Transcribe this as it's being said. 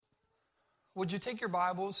Would you take your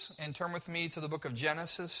Bibles and turn with me to the book of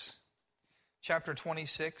Genesis, chapter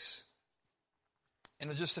 26.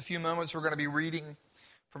 In just a few moments, we're going to be reading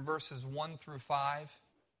from verses 1 through 5.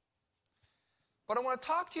 But I want to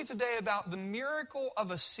talk to you today about the miracle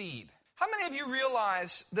of a seed. How many of you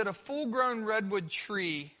realize that a full-grown redwood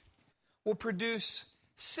tree will produce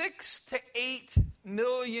 6 to 8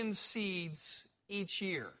 million seeds each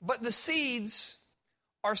year? But the seeds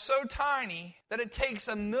are so tiny that it takes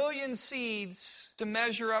 1 million seeds to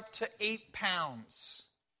measure up to 8 pounds.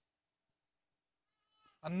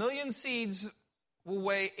 1 million seeds will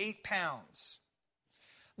weigh 8 pounds.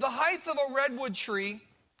 The height of a redwood tree,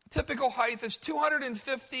 typical height, is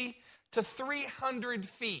 250 to 300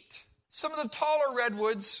 feet. Some of the taller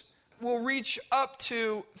redwoods will reach up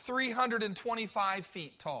to 325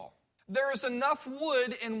 feet tall. There is enough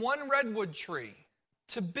wood in one redwood tree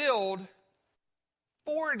to build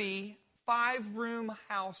 40 5-room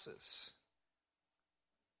houses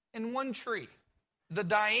in one tree. The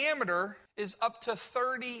diameter is up to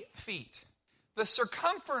 30 feet. The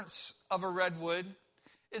circumference of a redwood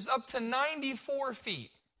is up to 94 feet.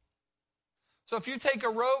 So if you take a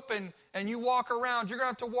rope and you walk around, you're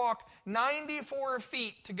going to have to walk 94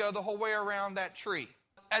 feet to go the whole way around that tree.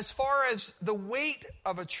 As far as the weight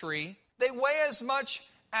of a tree, they weigh as much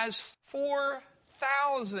as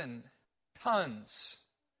 4,000 tons.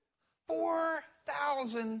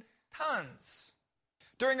 4,000 tons.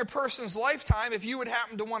 During a person's lifetime, if you would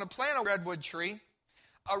happen to want to plant a redwood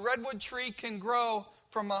tree can grow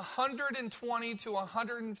from 120 to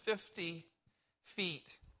 150 feet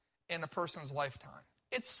in a person's lifetime.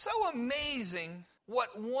 It's so amazing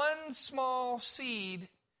what one small seed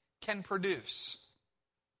can produce.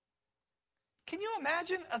 Can you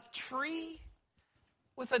imagine a tree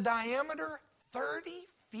with a diameter 30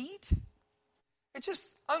 feet? It's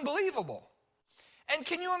just unbelievable. And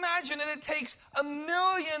can you imagine that it takes 1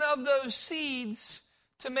 million of those seeds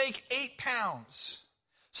to make 8 pounds?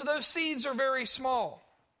 So those seeds are very small.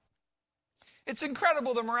 It's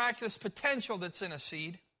incredible the miraculous potential that's in a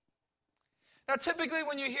seed. Now, typically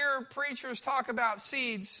when you hear preachers talk about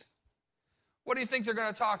seeds, what do you think they're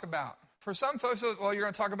going to talk about? For some folks, well, you're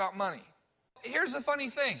going to talk about money. Here's the funny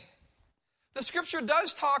thing. The scripture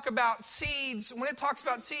does talk about seeds. When it talks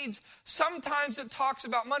about seeds, sometimes it talks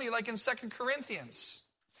about money, like in 2 Corinthians.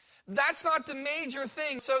 That's not the major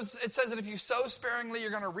thing. So it says that if you sow sparingly,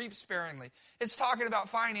 you're going to reap sparingly. It's talking about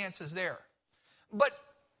finances there. But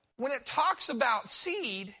when it talks about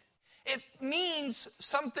seed, it means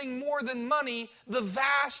something more than money the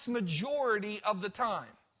vast majority of the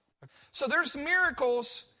time. So there's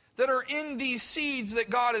miracles that are in these seeds that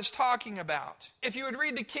God is talking about. If you would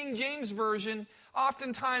read the King James Version,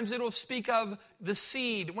 oftentimes it'll speak of the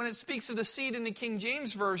seed. When it speaks of the seed in the King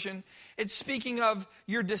James Version, it's speaking of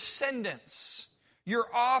your descendants, your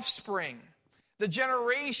offspring, the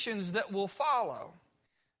generations that will follow.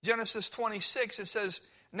 Genesis 26, it says,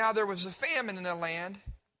 "Now there was a famine in the land,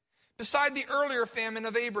 beside the earlier famine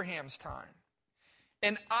of Abraham's time.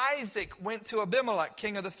 And Isaac went to Abimelech,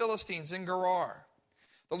 king of the Philistines, in Gerar.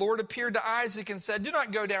 The Lord appeared to Isaac and said, 'Do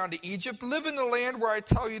not go down to Egypt. Live in the land where I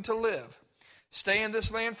tell you to live. Stay in this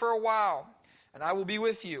land for a while, and I will be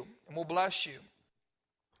with you and will bless you.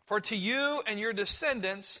 For to you and your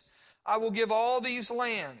descendants I will give all these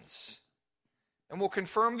lands, and will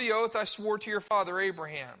confirm the oath I swore to your father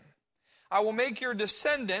Abraham. I will make your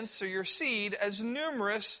descendants, or your seed, as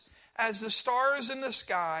numerous as the stars in the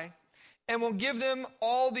sky, and will give them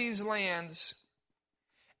all these lands.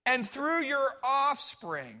 And through your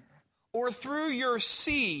offspring, or through your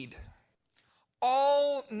seed,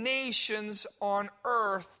 all nations on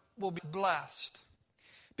earth will be blessed.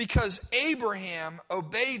 Because Abraham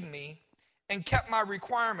obeyed me and kept my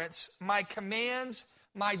requirements, my commands,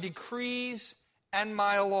 my decrees, and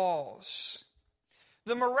my laws.'"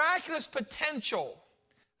 The miraculous potential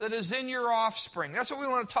that is in your offspring. That's what we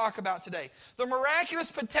want to talk about today. The miraculous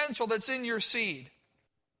potential that's in your seed.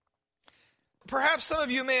 Perhaps some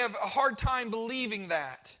of you may have a hard time believing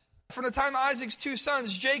that. From the time Isaac's 2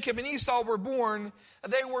 sons, Jacob and Esau, were born,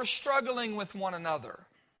 they were struggling with one another.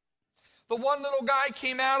 The one little guy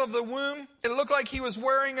came out of the womb, it looked like he was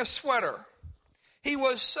wearing a sweater. He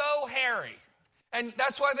was so hairy. And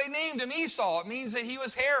that's why they named him Esau. It means that he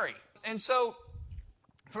was hairy. And so,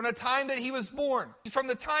 from the time that he was born, from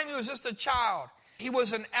the time he was just a child, he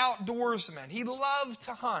was an outdoorsman. He loved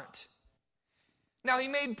to hunt. Now, he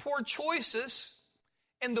made poor choices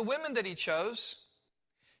in the women that he chose.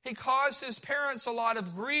 He caused his parents a lot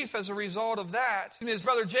of grief as a result of that. And his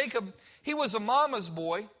brother Jacob, he was a mama's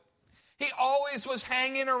boy. He always was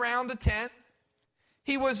hanging around the tent.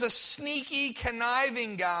 He was a sneaky,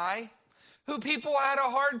 conniving guy who people had a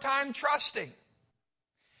hard time trusting.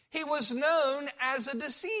 He was known as a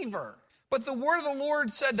deceiver. But the word of the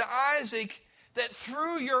Lord said to Isaac that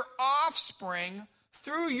through your offspring,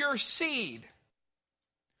 through your seed,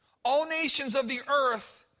 all nations of the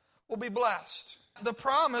earth will be blessed. The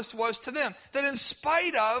promise was to them that in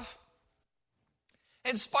spite of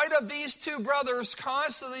these two brothers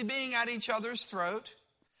constantly being at each other's throat,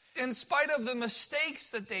 in spite of the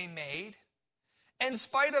mistakes that they made, in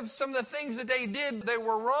spite of some of the things that they did, they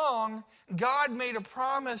were wrong, God made a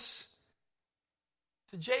promise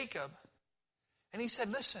to Jacob. And he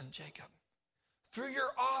said, listen, Jacob, through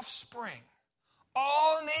your offspring,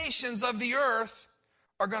 all nations of the earth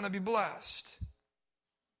are going to be blessed.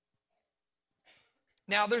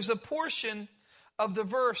 Now, there's a portion of the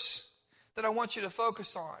verse that I want you to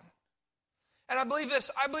focus on. And I believe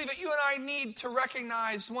this. I believe that you and I need to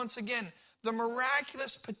recognize once again the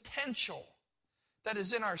miraculous potential that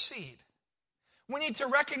is in our seed. We need to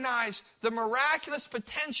recognize the miraculous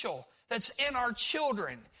potential that's in our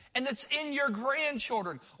children and that's in your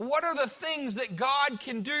grandchildren. What are the things that God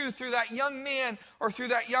can do through that young man or through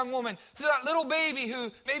that young woman, through that little baby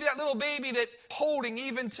maybe that little baby that holding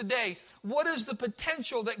even today? What is the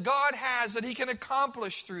potential that God has that he can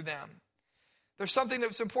accomplish through them? There's something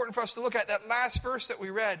that's important for us to look at. That last verse that we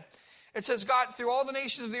read, it says, God, through all the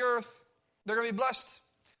nations of the earth, they're going to be blessed.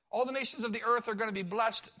 All the nations of the earth are going to be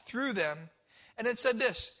blessed through them. And it said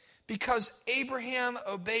this, because Abraham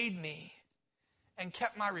obeyed me and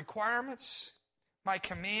kept my requirements, my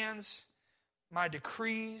commands, my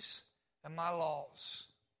decrees, and my laws.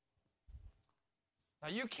 Now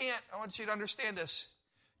I want you to understand this.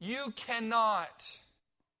 You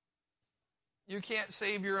can't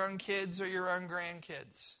save your own kids or your own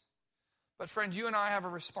grandkids. But friends, you and I have a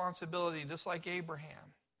responsibility, just like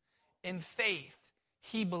Abraham. In faith,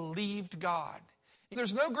 he believed God.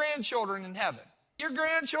 There's no grandchildren in heaven. Your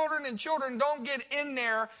grandchildren and children don't get in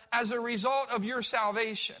there as a result of your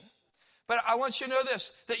salvation. But I want you to know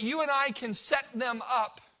this, that you and I can set them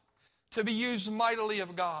up to be used mightily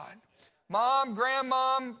of God. Mom,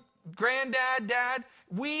 grandmom, granddad, dad,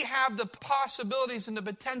 we have the possibilities and the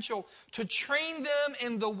potential to train them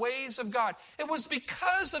in the ways of God. It was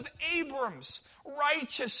because of Abram's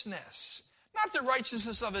righteousness, not the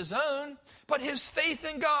righteousness of his own, but his faith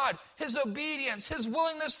in God, his obedience, his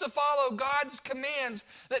willingness to follow God's commands,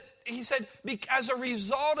 that he said, as a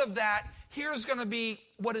result of that, here's going to be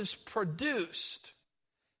what is produced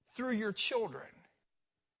through your children.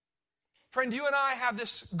 Friend, you and I have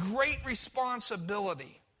this great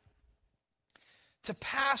responsibility to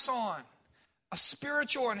pass on a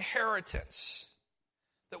spiritual inheritance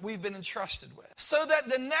that we've been entrusted with, so that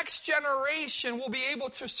the next generation will be able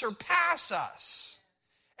to surpass us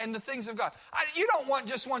in the things of God. You don't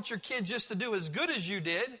just want your kids just to do as good as you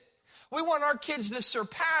did. We want our kids to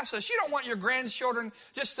surpass us. You don't want your grandchildren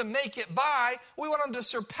just to make it by. We want them to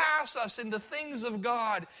surpass us in the things of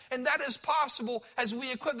God. And that is possible as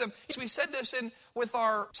we equip them. We said this with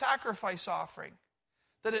our sacrifice offering,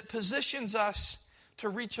 that it positions us to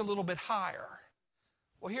reach a little bit higher.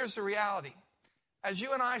 Well, here's the reality. As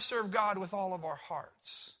you and I serve God with all of our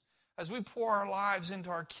hearts, as we pour our lives into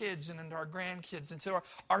our kids and into our grandkids, into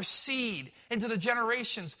our seed, into the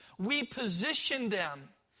generations, we position them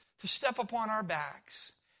to step upon our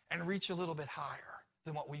backs and reach a little bit higher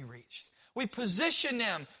than what we reached. We position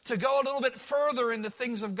them to go a little bit further into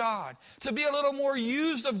things of God, to be a little more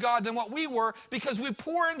used of God than what we were, because we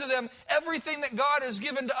pour into them everything that God has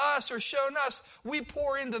given to us or shown us, we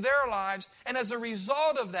pour into their lives, and as a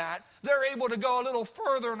result of that, they're able to go a little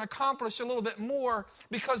further and accomplish a little bit more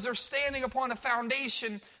because they're standing upon a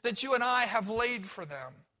foundation that you and I have laid for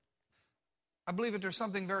them. I believe that there's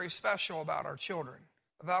something very special about our children,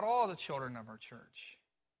 about all the children of our church.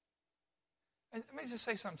 And let me just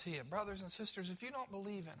say something to you, brothers and sisters. If you don't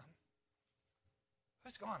believe in them,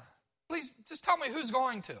 who's going to? Please, just tell me who's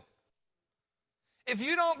going to. If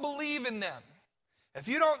you don't believe in them, if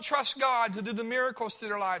you don't trust God to do the miracles through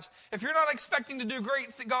their lives, if you're not expecting to do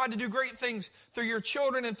God to do great things through your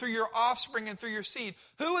children and through your offspring and through your seed,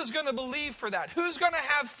 who is going to believe for that? Who's going to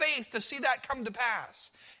have faith to see that come to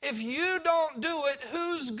pass? If you don't do it,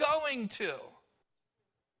 who's going to?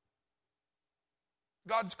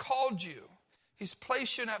 God's called you. He's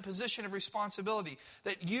placed you in that position of responsibility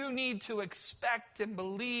that you need to expect and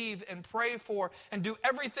believe and pray for and do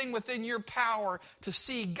everything within your power to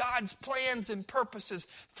see God's plans and purposes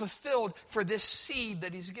fulfilled for this seed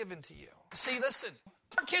that He's given to you. See, listen,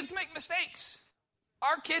 our kids make mistakes.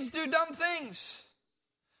 Our kids do dumb things.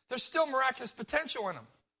 There's still miraculous potential in them.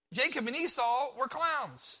 Jacob and Esau were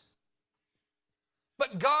clowns.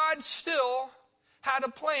 But God still had a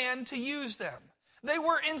plan to use them. They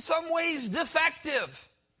were in some ways defective.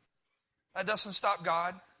 That doesn't stop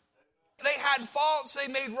God. They had faults.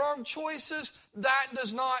 They made wrong choices. That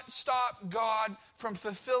does not stop God from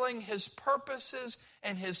fulfilling his purposes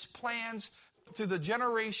and his plans through the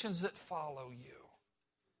generations that follow you.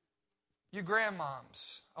 You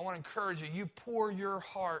grandmoms, I want to encourage you. You pour your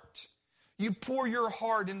heart. You pour your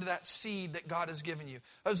heart into that seed that God has given you.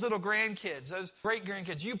 Those little grandkids, those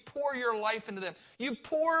great-grandkids, you pour your life into them. You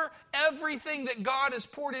pour everything that God has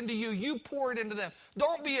poured into you. You pour it into them.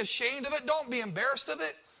 Don't be ashamed of it. Don't be embarrassed of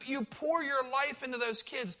it. You pour your life into those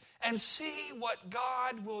kids and see what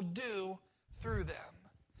God will do through them.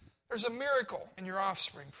 There's a miracle in your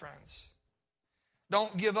offspring, friends.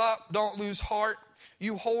 Don't give up. Don't lose heart.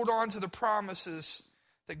 You hold on to the promises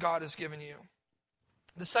that God has given you.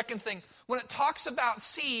 The second thing, when it talks about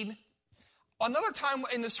seed, another time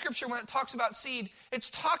in the scripture when it talks about seed, it's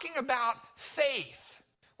talking about faith.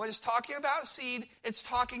 When it's talking about seed, it's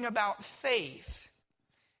talking about faith.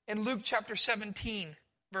 In Luke chapter 17,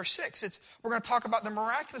 verse 6, we're going to talk about the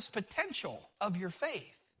miraculous potential of your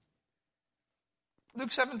faith. Luke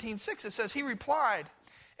 17:6, it says, he replied,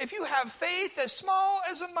 if you have faith as small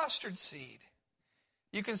as a mustard seed,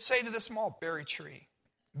 you can say to this mulberry tree,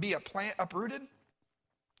 be a plant uprooted,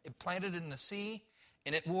 and planted in the sea,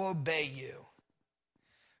 and it will obey you.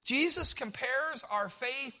 Jesus compares our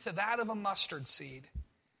faith to that of a mustard seed.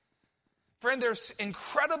 Friend, there's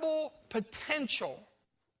incredible potential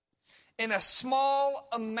in a small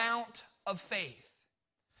amount of faith.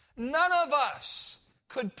 None of us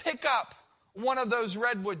could pick up one of those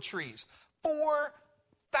redwood trees.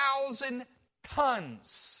 4,000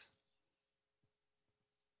 tons.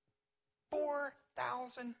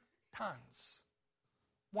 4,000 tons.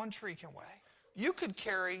 One tree can weigh. You could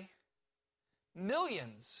carry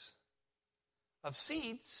millions of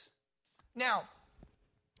seeds. Now,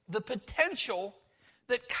 the potential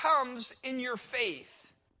that comes in your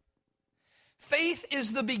faith. Faith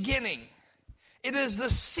is the beginning. It is the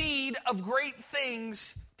seed of great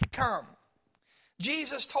things to come.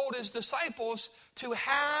 Jesus told his disciples to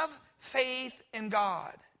have faith in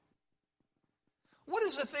God. What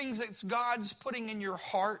is the things that God's putting in your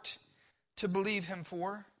heart to believe him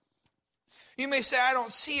for? You may say, I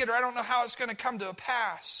don't see it, or I don't know how it's going to come to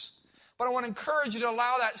pass. But I want to encourage you to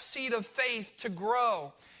allow that seed of faith to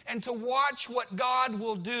grow and to watch what God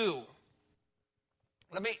will do.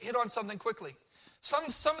 Let me hit on something quickly.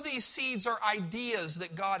 Some of these seeds are ideas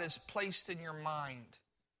that God has placed in your mind.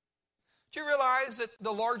 Do you realize that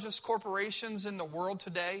the largest corporations in the world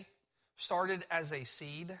today started as a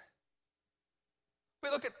seed? We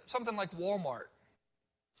look at something like Walmart.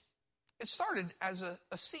 It started as a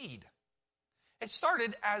seed. It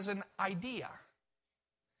started as an idea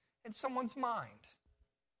in someone's mind.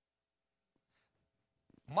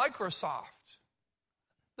 Microsoft,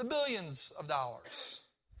 the billions of dollars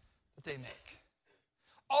that they make.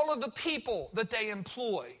 All of the people that they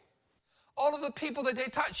employ. All of the people that they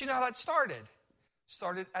touch. You know how that started?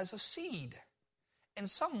 Started as a seed in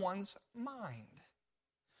someone's mind.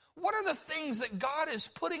 What are the things that God is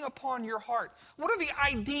putting upon your heart? What are the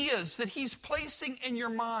ideas that he's placing in your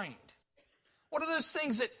mind? What are those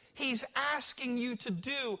things that he's asking you to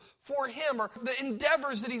do for him, or the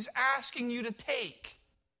endeavors that he's asking you to take?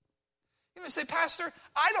 You may say, Pastor,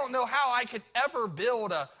 I don't know how I could ever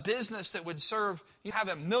build a business that would serve, have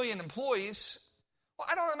 1 million employees. Well,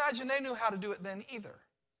 I don't imagine they knew how to do it then either.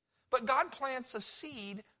 But God plants a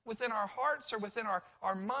seed within our hearts or within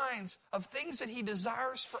our minds of things that he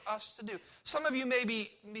desires for us to do. Some of you may be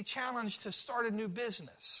challenged to start a new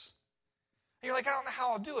business. And you're like, I don't know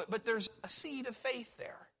how I'll do it, but there's a seed of faith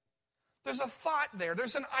there. There's a thought there.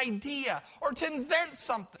 There's an idea, or to invent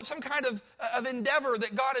something, some kind of endeavor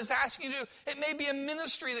that God is asking you to do. It may be a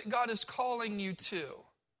ministry that God is calling you to,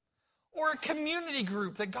 or a community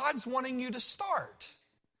group that God's wanting you to start.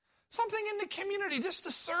 Something in the community just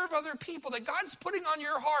to serve other people that God's putting on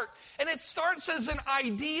your heart. And it starts as an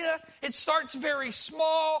idea. It starts very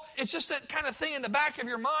small. It's just that kind of thing in the back of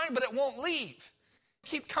your mind, but it won't leave.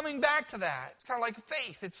 Keep coming back to that. It's kind of like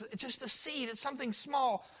faith. It's just a seed. It's something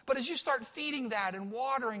small. But as you start feeding that and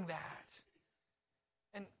watering that,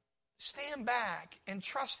 and stand back and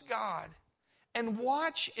trust God and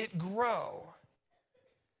watch it grow.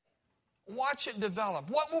 Watch it develop.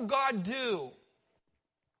 What will God do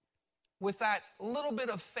with that little bit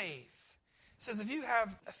of faith? It says, if you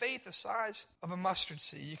have a faith the size of a mustard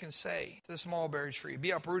seed, you can say to this mulberry tree, be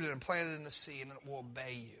uprooted and planted in the sea, and it will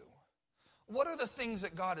obey you. What are the things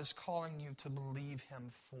that God is calling you to believe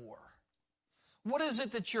him for? What is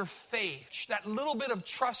it that your faith, that little bit of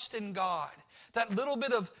trust in God, that little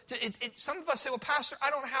bit of, some of us say, well, Pastor, I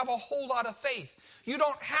don't have a whole lot of faith. You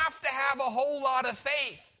don't have to have a whole lot of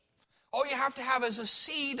faith. All you have to have is a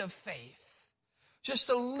seed of faith. Just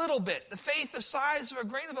a little bit. The faith the size of a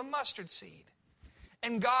grain of a mustard seed.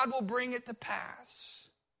 And God will bring it to pass.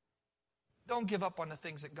 Don't give up on the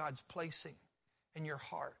things that God's placing in your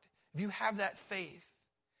heart. If you have that faith,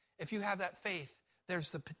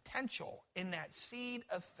 there's the potential in that seed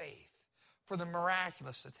of faith for the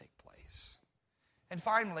miraculous to take place. And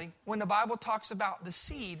finally, when the Bible talks about the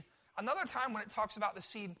seed, another time when it talks about the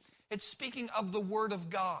seed, it's speaking of the Word of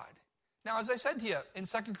God. Now, as I said to you, in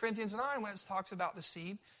 2 Corinthians 9, when it talks about the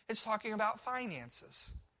seed, it's talking about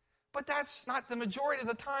finances. But that's not the majority of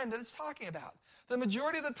the time that it's talking about. The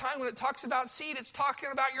majority of the time when it talks about seed, it's talking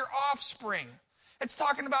about your offspring. It's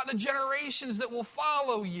talking about the generations that will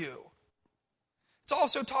follow you. It's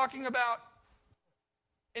also talking about,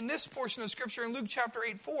 in this portion of Scripture, in Luke chapter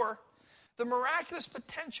 8:4, the miraculous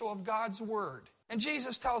potential of God's Word. And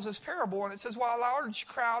Jesus tells this parable, and it says, while a large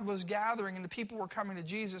crowd was gathering and the people were coming to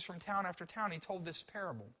Jesus from town after town, he told this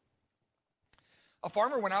parable. A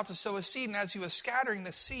farmer went out to sow his seed, and as he was scattering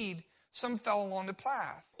the seed, some fell along the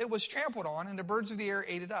path. It was trampled on, and the birds of the air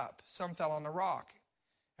ate it up. Some fell on the rock,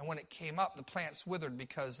 and when it came up, the plants withered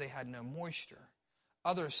because they had no moisture.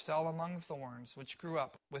 Others fell among thorns, which grew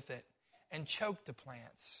up with it and choked the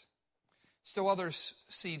plants. Still others'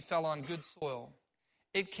 seed fell on good soil.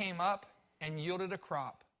 It came up and yielded a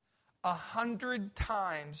crop 100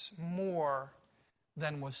 times more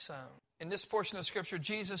than was sown. In this portion of Scripture,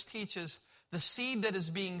 Jesus teaches the seed that is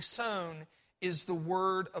being sown is the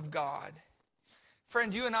Word of God.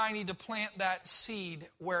 Friend, you and I need to plant that seed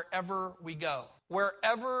wherever we go.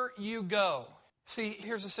 Wherever you go. See,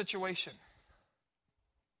 here's the situation.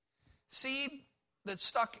 Seed that's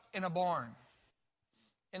stuck in a barn,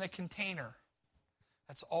 in a container,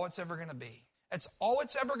 that's all it's ever going to be. That's all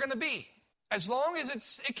it's ever going to be. As long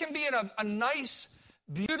as it can be in a nice,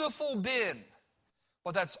 beautiful bin,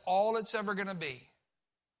 but that's all it's ever going to be.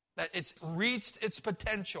 That it's reached its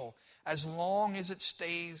potential as long as it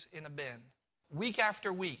stays in a bin. Week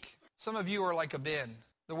after week, some of you are like a bin.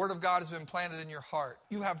 The Word of God has been planted in your heart.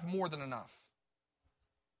 You have more than enough.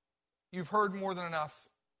 You've heard more than enough.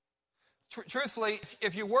 Truthfully,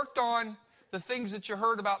 if you worked on the things that you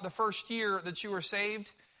heard about the first year that you were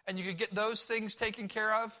saved, and you could get those things taken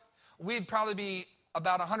care of, we'd probably be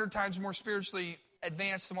about 100 times more spiritually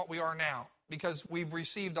advanced than what we are now, because we've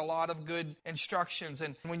received a lot of good instructions.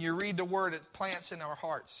 And when you read the Word, it plants in our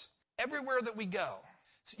hearts. Everywhere that we go,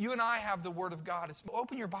 so you and I have the Word of God.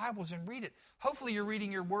 Open your Bibles and read it. Hopefully you're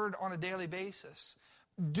reading your Word on a daily basis.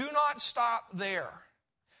 Do not stop there.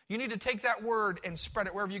 You need to take that Word and spread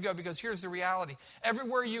it wherever you go, because here's the reality.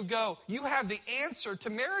 Everywhere you go, you have the answer to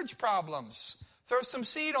marriage problems. Throw some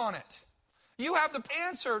seed on it. You have the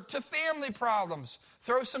answer to family problems.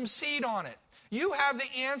 Throw some seed on it. You have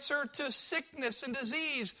the answer to sickness and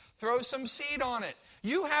disease. Throw some seed on it.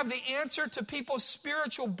 You have the answer to people's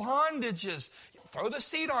spiritual bondages. Throw the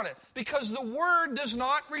seed on it, because the Word does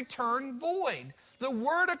not return void. The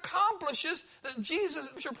Word accomplishes, that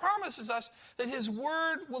Jesus promises us that His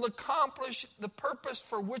Word will accomplish the purpose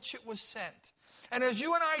for which it was sent. And as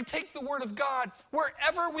you and I take the Word of God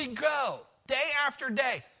wherever we go, day after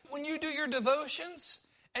day, when you do your devotions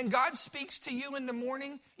and God speaks to you in the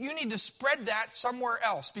morning, you need to spread that somewhere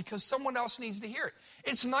else, because someone else needs to hear it.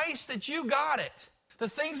 It's nice that you got it. The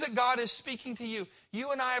things that God is speaking to you,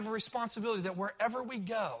 you and I have a responsibility that wherever we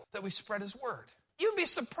go, that we spread His Word. You'd be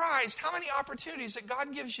surprised how many opportunities that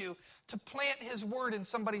God gives you to plant His Word in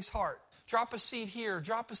somebody's heart. Drop a seed here,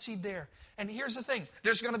 drop a seed there. And here's the thing.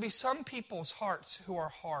 There's going to be some people's hearts who are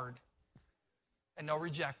hard, and they'll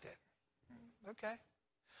reject it. Okay.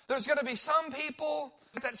 There's going to be some people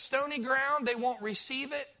with that stony ground, they won't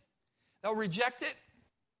receive it. They'll reject it.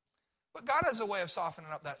 But God has a way of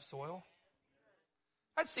softening up that soil.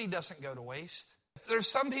 That seed doesn't go to waste. There's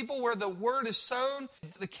some people where the Word is sown,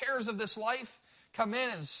 the cares of this life come in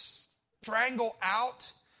and strangle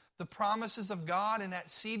out the promises of God and that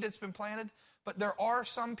seed that's been planted. But there are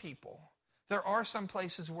some people, there are some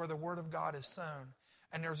places where the Word of God is sown,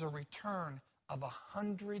 and there's a return of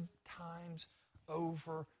 100 times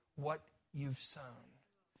over what you've sown.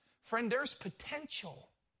 Friend, there's potential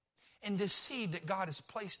in this seed that God has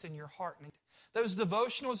placed in your heart. Those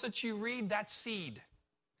devotionals that you read, that's seed.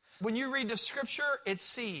 When you read the Scripture, it's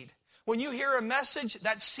seed. When you hear a message,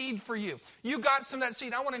 that's seed for you. You got some of that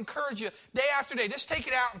seed. I want to encourage you, day after day, just take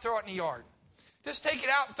it out and throw it in the yard. Just take it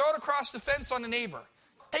out and throw it across the fence on the neighbor.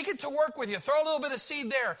 Take it to work with you. Throw a little bit of seed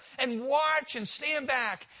there and watch and stand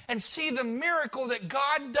back and see the miracle that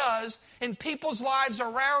God does in people's lives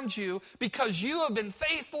around you because you have been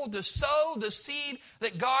faithful to sow the seed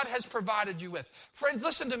that God has provided you with. Friends,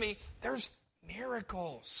 listen to me. There's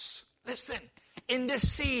miracles. Listen, in this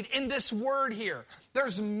seed, in this word here,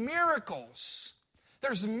 there's miracles.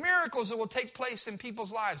 There's miracles that will take place in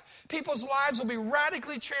people's lives. People's lives will be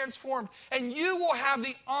radically transformed, and you will have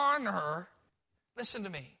the honor. Listen to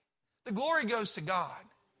me. The glory goes to God.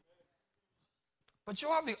 But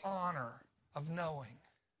you'll have the honor of knowing,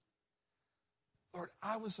 Lord,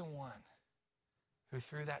 I was the one who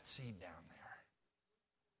threw that seed down there.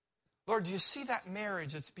 Lord, do you see that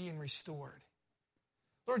marriage that's being restored?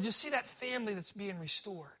 Lord, do you see that family that's being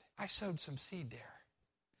restored? I sowed some seed there.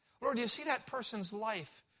 Lord, do you see that person's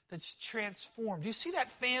life that's transformed? Do you see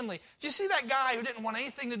that family? Do you see that guy who didn't want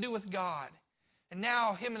anything to do with God? And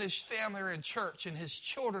now him and his family are in church and his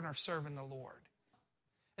children are serving the Lord.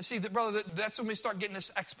 And see, brother, that's when we start getting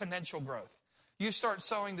this exponential growth. You start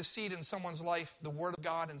sowing the seed in someone's life, the Word of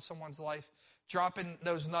God in someone's life, dropping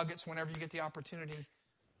those nuggets whenever you get the opportunity,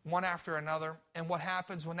 one after another. And what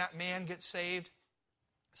happens when that man gets saved,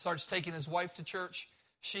 starts taking his wife to church,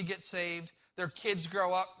 she gets saved, their kids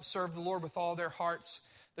grow up, serve the Lord with all their hearts,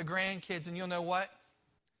 the grandkids, and you'll know what?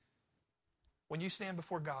 When you stand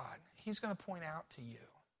before God, He's going to point out to you.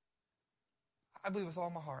 I believe with all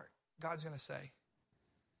my heart, God's going to say,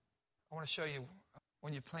 I want to show you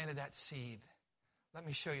when you planted that seed. Let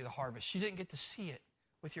me show you the harvest. You didn't get to see it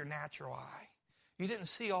with your natural eye. You didn't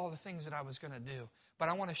see all the things that I was going to do. But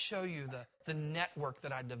I want to show you the network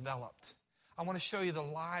that I developed. I want to show you the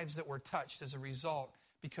lives that were touched as a result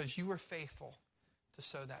because you were faithful to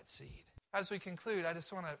sow that seed. As we conclude, I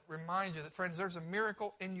just want to remind you that, friends, there's a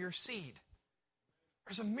miracle in your seed.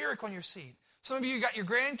 There's a miracle in your seed. Some of you got your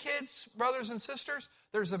grandkids, brothers and sisters.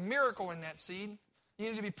 There's a miracle in that seed. You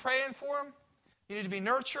need to be praying for them. You need to be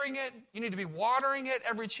nurturing it. You need to be watering it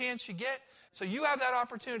every chance you get. So you have that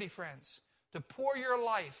opportunity, friends, to pour your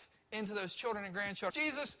life into those children and grandchildren.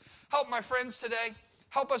 Jesus, help my friends today.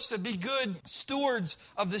 Help us to be good stewards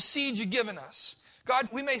of the seed you've given us. God,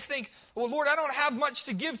 we may think, well, Lord, I don't have much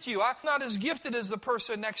to give to you. I'm not as gifted as the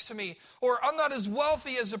person next to me, or I'm not as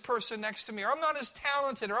wealthy as the person next to me, or I'm not as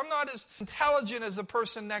talented, or I'm not as intelligent as the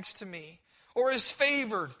person next to me, or as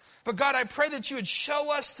favored. But God, I pray that you would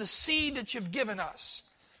show us the seed that you've given us.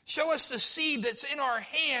 Show us the seed that's in our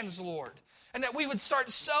hands, Lord, and that we would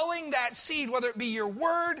start sowing that seed, whether it be your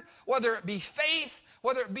word, whether it be faith,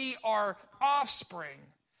 whether it be our offspring.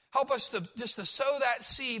 Help us to sow that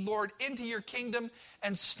seed, Lord, into your kingdom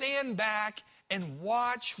and stand back and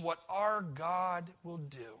watch what our God will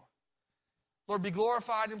do. Lord, be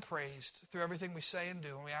glorified and praised through everything we say and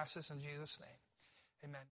do. And we ask this in Jesus' name. Amen.